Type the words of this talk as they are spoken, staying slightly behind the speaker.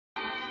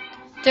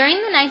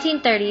During the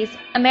 1930s,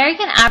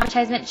 American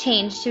advertisement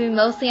changed to be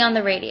mostly on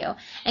the radio,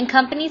 and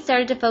companies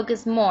started to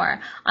focus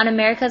more on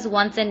America's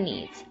wants and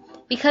needs.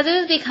 Because it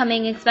was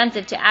becoming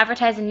expensive to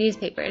advertise in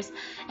newspapers,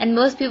 and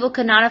most people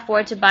could not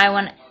afford to buy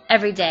one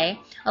every day,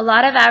 a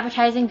lot of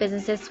advertising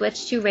businesses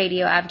switched to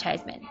radio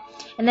advertisement.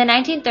 In the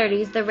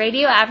 1930s, the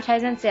radio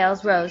advertisement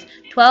sales rose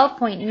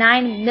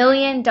 $12.9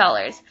 million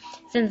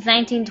since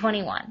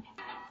 1921.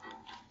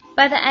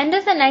 By the end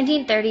of the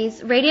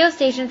 1930s, radio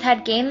stations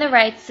had gained the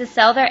rights to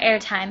sell their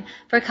airtime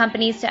for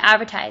companies to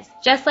advertise,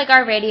 just like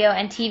our radio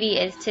and TV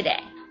is today.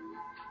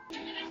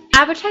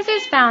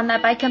 Advertisers found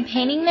that by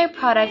campaigning their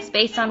products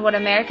based on what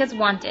Americans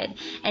wanted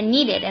and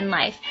needed in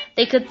life,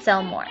 they could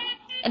sell more.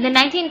 In the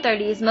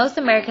 1930s, most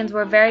Americans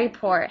were very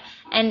poor,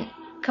 and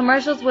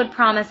commercials would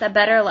promise a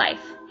better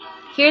life.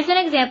 Here's an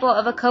example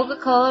of a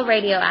Coca-Cola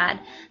radio ad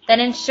that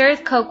ensures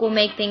Coke will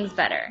make things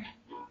better.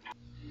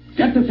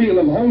 Get the feel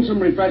of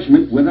wholesome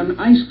refreshment with an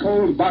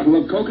ice-cold bottle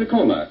of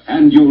Coca-Cola,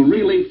 and you'll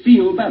really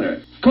feel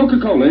better.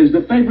 Coca-Cola is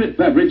the favorite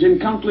beverage in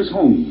countless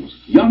homes.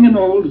 Young and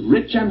old,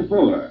 rich and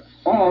poor,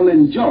 all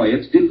enjoy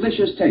its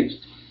delicious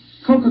taste.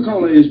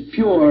 Coca-Cola is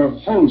pure,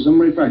 wholesome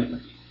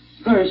refreshment.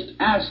 Thirst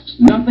asks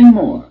nothing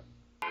more.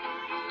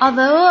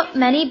 Although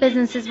many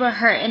businesses were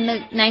hurt in the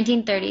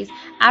 1930s,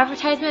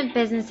 advertisement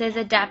businesses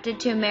adapted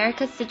to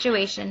America's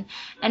situation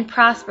and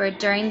prospered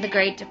during the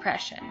Great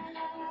Depression.